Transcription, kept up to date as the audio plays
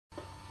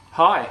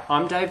Hi,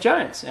 I'm Dave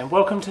Jones and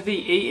welcome to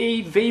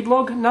the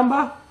EEVblog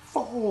number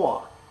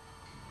 4.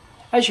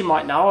 As you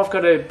might know, I've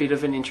got a bit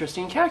of an interest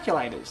in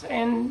calculators,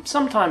 and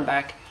some time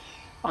back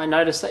I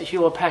noticed that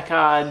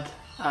Hewlett-Packard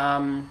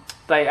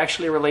they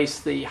actually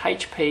released the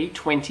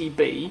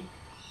HP20B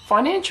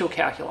financial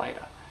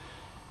calculator.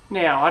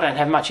 Now, I don't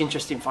have much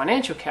interest in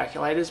financial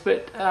calculators,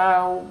 but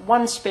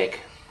one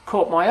spec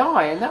caught my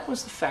eye, and that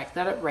was the fact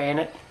that it ran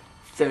at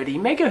 30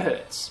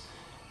 megahertz.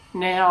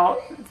 Now,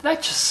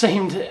 that just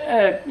seemed,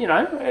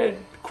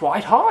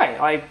 quite high.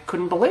 I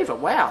couldn't believe it.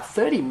 Wow,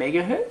 30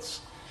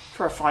 megahertz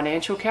for a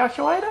financial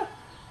calculator?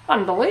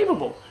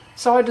 Unbelievable.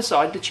 So I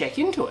decided to check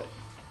into it.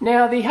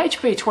 Now, the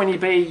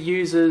HP20B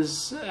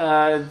uses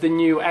the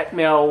new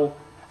Atmel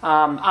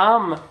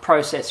ARM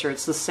processor.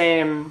 It's the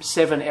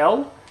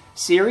SAM7L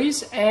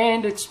series,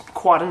 and it's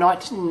quite a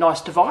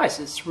nice device.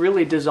 It's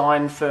really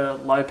designed for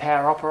low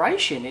power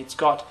operation. It's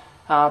got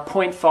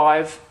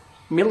 0.5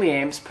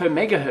 milliamps per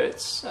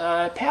megahertz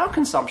power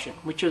consumption,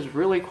 which is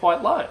really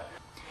quite low.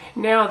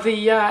 Now,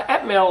 the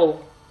Atmel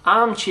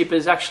ARM chip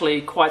is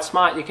actually quite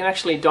smart. You can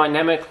actually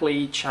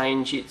dynamically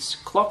change its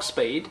clock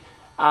speed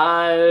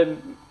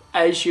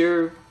as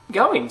you're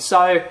going.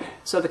 So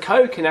the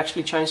code can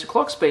actually change the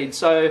clock speed.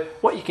 So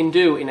what you can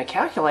do in a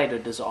calculator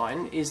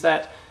design is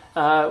that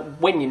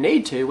when you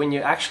need to, when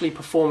you're actually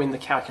performing the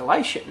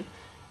calculation,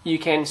 you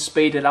can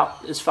speed it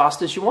up as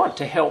fast as you want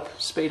to help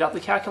speed up the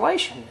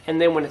calculation. And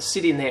then when it's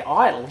sitting there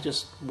idle,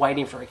 just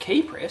waiting for a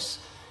key press,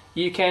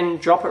 you can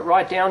drop it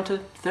right down to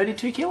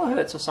 32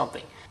 kilohertz or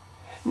something.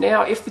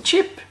 Now, if the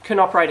chip can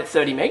operate at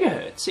 30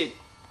 megahertz, it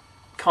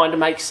kind of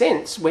makes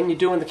sense when you're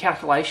doing the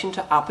calculation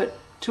to up it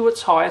to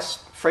its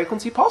highest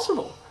frequency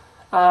possible.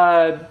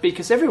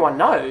 Because everyone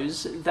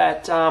knows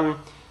that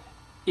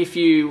if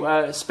you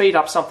speed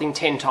up something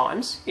 10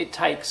 times, it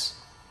takes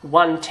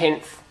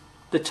 1/10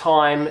 the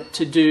time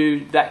to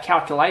do that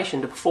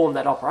calculation, to perform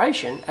that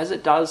operation, as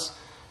it does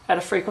at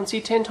a frequency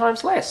 10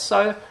 times less.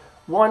 So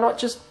why not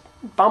just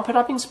bump it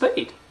up in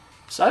speed?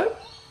 So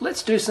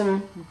let's do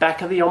some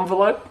back of the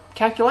envelope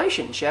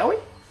calculation, shall we?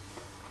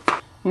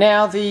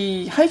 Now,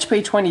 the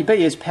HP20B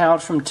is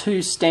powered from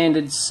two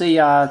standard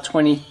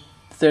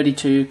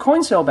CR2032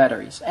 coin cell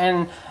batteries,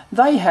 and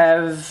they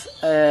have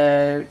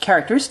a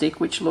characteristic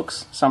which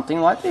looks something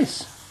like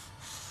this.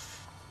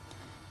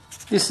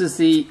 This is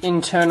the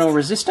internal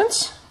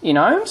resistance in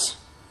ohms,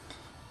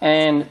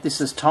 and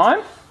this is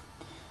time.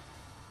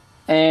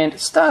 And it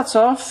starts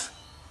off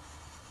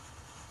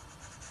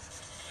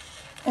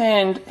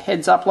and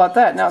heads up like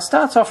that. Now, it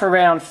starts off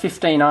around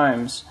 15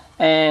 ohms,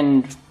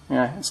 and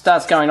it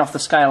starts going off the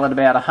scale at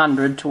about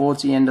 100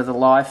 towards the end of the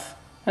life.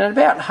 And at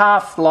about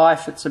half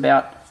life, it's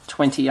about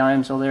 20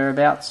 ohms or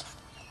thereabouts.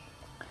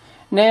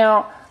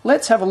 Now,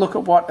 let's have a look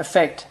at what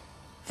effect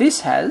this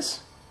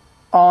has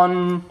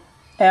on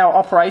our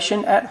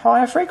operation at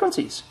higher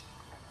frequencies.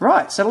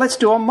 Right, so let's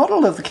do a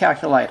model of the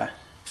calculator.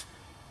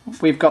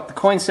 We've got the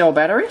coin cell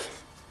battery,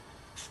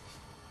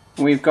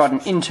 we've got an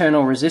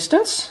internal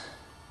resistance,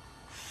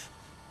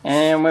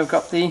 and we've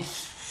got the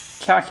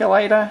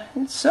calculator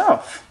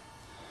itself.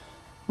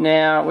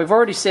 Now, we've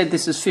already said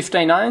this is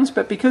 15 ohms,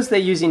 but because they're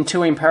using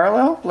two in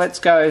parallel, let's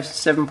go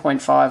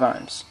 7.5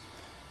 ohms.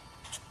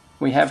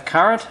 We have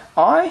current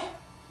I,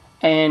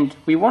 and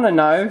we want to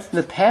know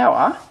the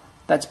power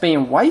that's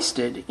being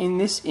wasted in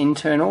this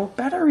internal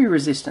battery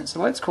resistance. So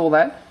let's call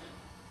that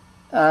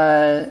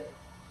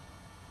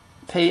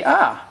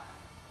PR.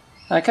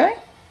 Okay?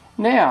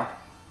 Now,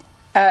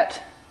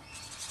 at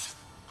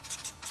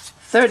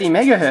 30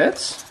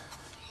 megahertz,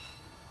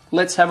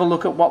 let's have a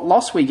look at what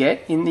loss we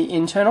get in the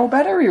internal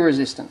battery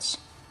resistance.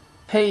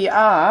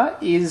 PR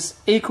is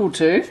equal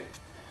to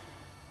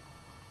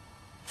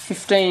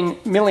 15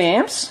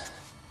 milliamps,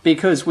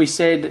 because we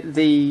said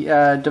the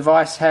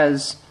device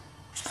has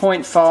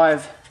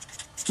 0.5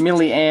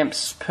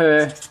 milliamps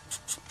per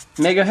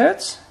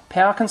megahertz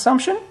power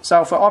consumption.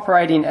 So if we're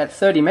operating at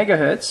 30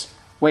 megahertz,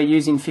 we're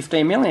using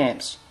 15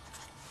 milliamps.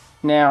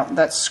 Now,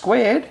 that's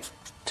squared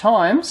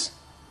times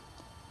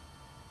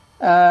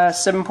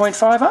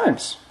 7.5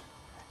 ohms.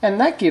 And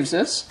that gives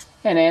us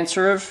an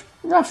answer of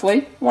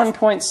roughly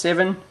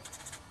 1.7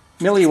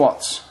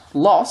 milliwatts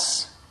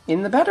loss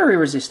in the battery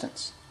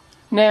resistance.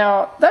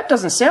 Now, that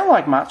doesn't sound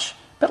like much,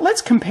 but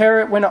let's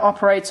compare it when it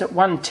operates at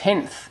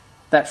 1/10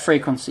 that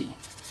frequency.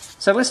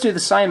 So let's do the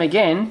same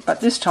again, but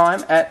this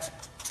time at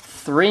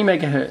 3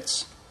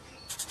 megahertz.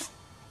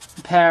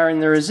 The power in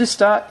the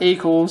resistor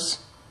equals,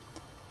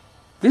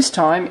 this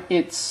time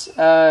it's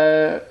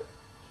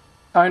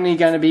only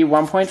going to be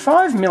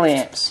 1.5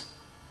 milliamps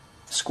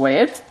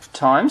squared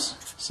times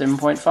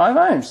 7.5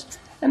 ohms.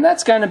 And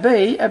that's going to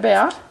be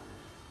about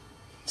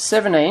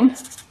 17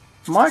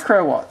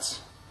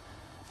 microwatts.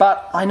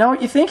 But I know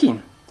what you're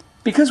thinking.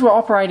 Because we're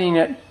operating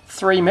at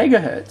 3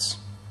 megahertz,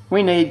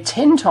 we need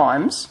 10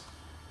 times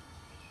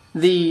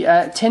the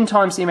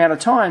amount of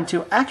time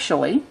to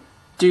actually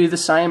do the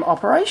same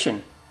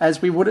operation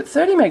as we would at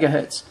 30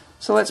 megahertz.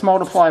 So let's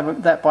multiply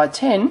that by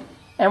 10,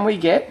 and we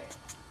get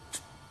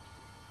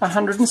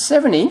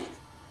 170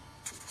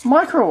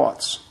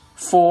 microwatts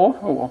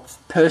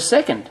per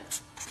second.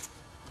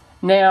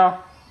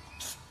 Now,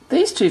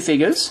 these two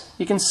figures,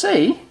 you can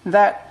see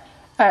that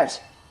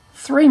at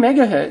 3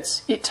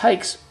 megahertz,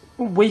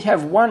 we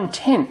have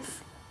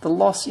 1/10 the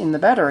loss in the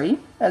battery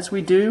as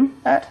we do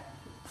at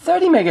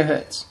 30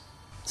 megahertz.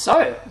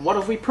 So, what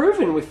have we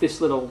proven with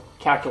this little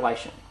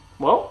calculation?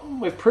 Well,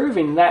 we've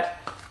proven that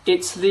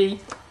it's the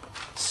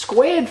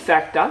squared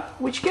factor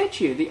which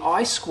gets you, the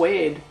I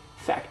squared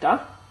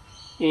factor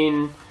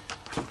in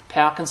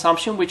power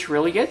consumption which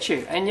really gets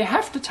you. And you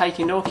have to take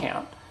into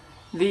account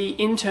the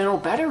internal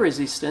battery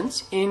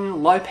resistance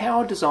in low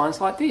power designs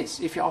like this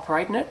if you're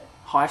operating at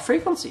high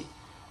frequency,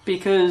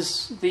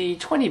 because the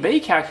 20B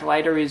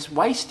calculator is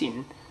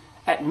wasting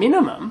at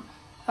minimum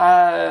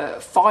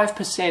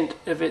 5%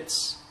 of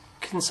its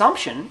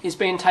consumption is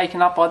being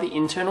taken up by the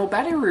internal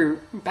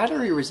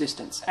battery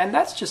resistance, and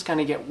that's just going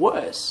to get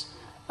worse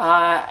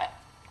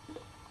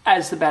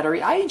as the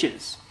battery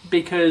ages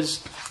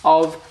because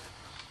of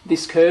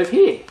this curve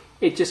here.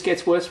 It just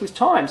gets worse with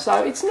time.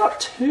 So it's not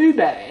too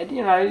bad,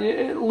 you know,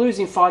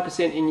 losing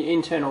 5% in your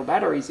internal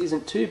batteries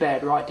isn't too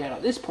bad right down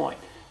at this point.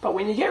 But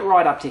when you get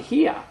right up to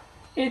here,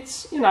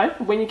 it's, you know,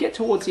 when you get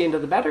towards the end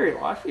of the battery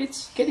life,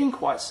 it's getting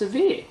quite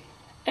severe.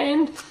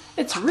 And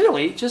it's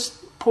really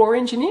just poor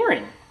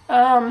engineering.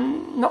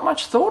 Not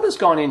much thought has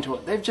gone into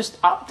it. They've just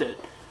upped it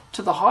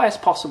to the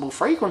highest possible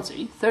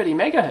frequency, 30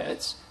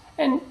 megahertz,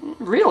 and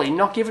really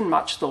not given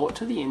much thought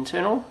to the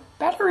internal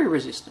battery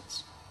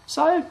resistance.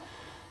 So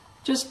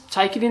just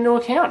take it into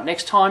account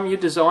next time you're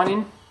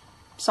designing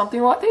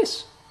something like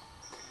this.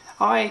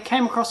 I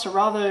came across a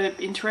rather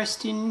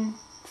interesting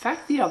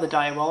fact the other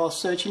day while I was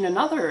searching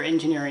another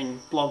engineering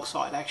blog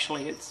site.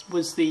 Actually, it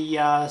was the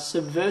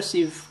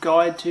Subversive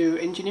Guide to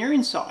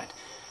Engineering site,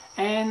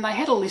 and they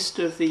had a list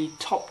of the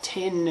top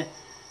 10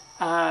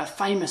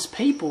 famous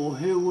people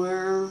who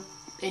were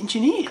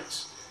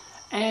engineers,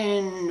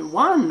 and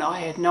one I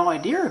had no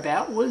idea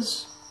about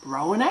was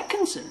Rowan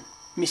Atkinson,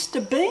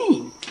 Mr.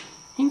 Bean.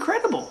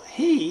 Incredible.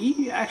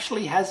 He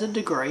actually has a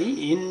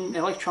degree in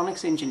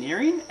electronics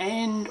engineering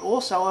and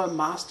also a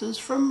master's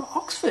from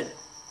Oxford.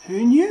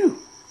 Who knew?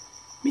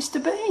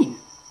 Mr. Bean.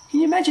 Can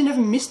you imagine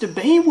having Mr.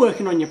 Bean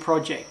working on your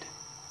project?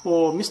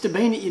 Or Mr.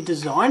 Bean at your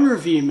design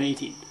review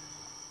meeting?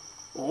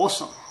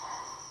 Awesome.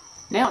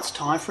 Now it's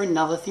time for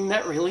another thing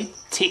that really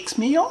ticks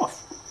me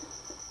off.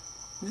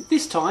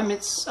 This time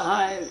it's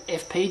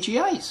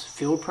FPGAs,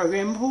 field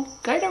programmable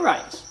gate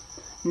arrays.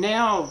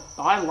 Now,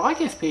 I like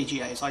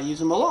FPGAs, I use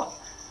them a lot.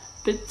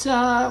 But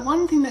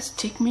one thing that's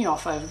ticked me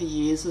off over the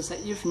years is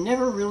that you've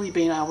never really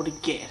been able to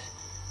get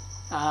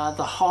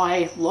the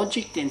high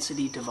logic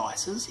density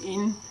devices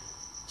in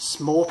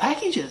small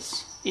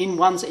packages, in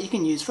ones that you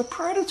can use for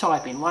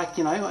prototyping, like,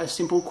 you know, a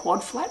simple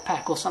quad flat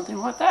pack or something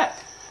like that.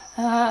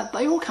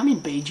 They all come in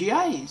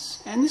BGAs,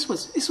 and this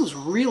was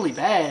really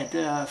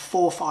bad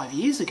 4 or 5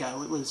 years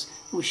ago. It was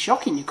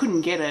shocking. You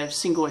couldn't get a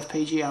single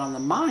FPGA on the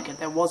market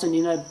that wasn't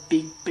in a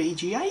big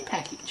BGA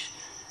package.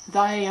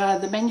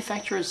 The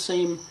manufacturers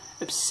seem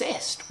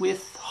obsessed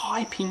with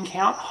high pin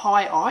count,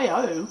 high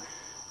I/O,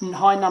 and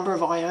high number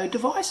of I/O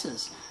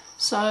devices.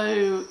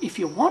 So if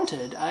you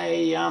wanted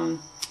a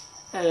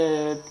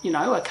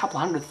couple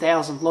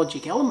 100,000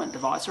 logic element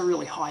device, a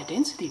really high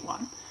density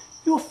one,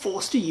 you were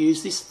forced to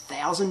use this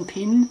 1,000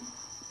 pin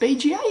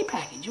BGA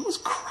package. It was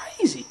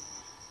crazy.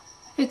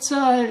 It's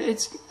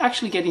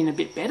actually getting a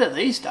bit better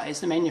these days.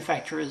 The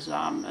manufacturers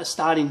are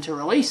starting to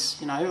release,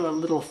 you know, a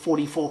little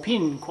 44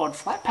 pin quad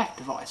flat pack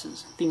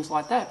devices, things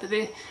like that. But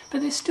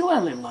they're still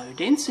only low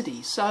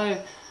density.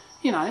 So,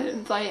 you know,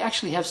 they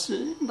actually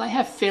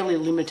have fairly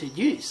limited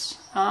use.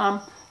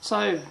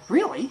 So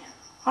really,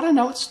 I don't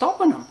know what's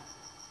stopping them.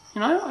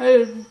 You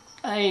know,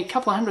 a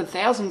couple of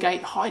 100,000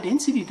 gate high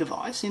density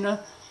device in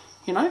a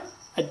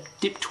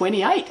DIP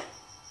 28.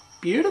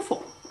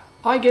 Beautiful.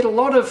 I get a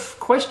lot of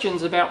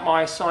questions about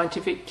my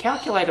scientific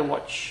calculator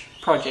watch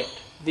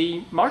project,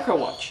 the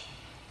microwatch.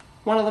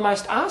 One of the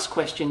most asked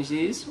questions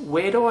is,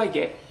 where do I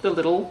get the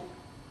little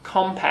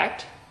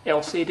compact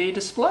LCD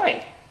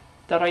display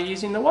that I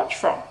use in the watch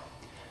from?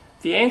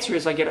 The answer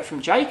is I get it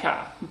from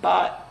JCar,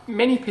 but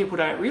many people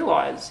don't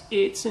realise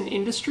it's an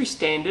industry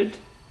standard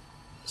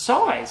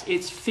size.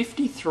 It's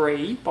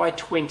 53 by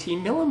 20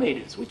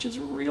 millimeters, which is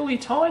really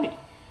tiny.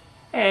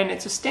 And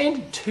it's a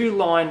standard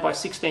 2-line by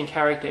 16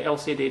 character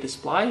LCD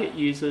display. It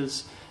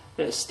uses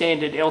the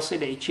standard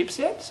LCD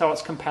chipset, so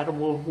it's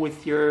compatible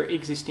with your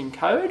existing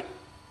code.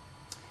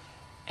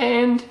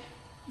 And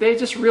they're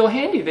just real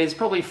handy. There's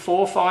probably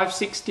 4, 5,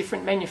 6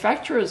 different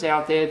manufacturers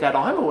out there that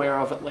I'm aware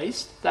of at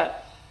least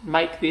that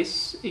make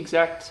this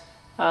exact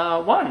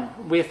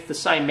one with the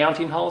same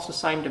mounting holes, the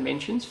same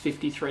dimensions,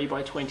 53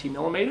 by 20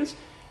 millimeters,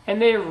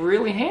 and they're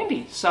really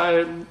handy.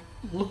 So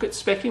look at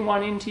speccing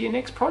one into your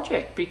next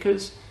project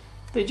because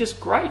they're just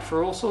great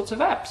for all sorts of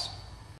apps.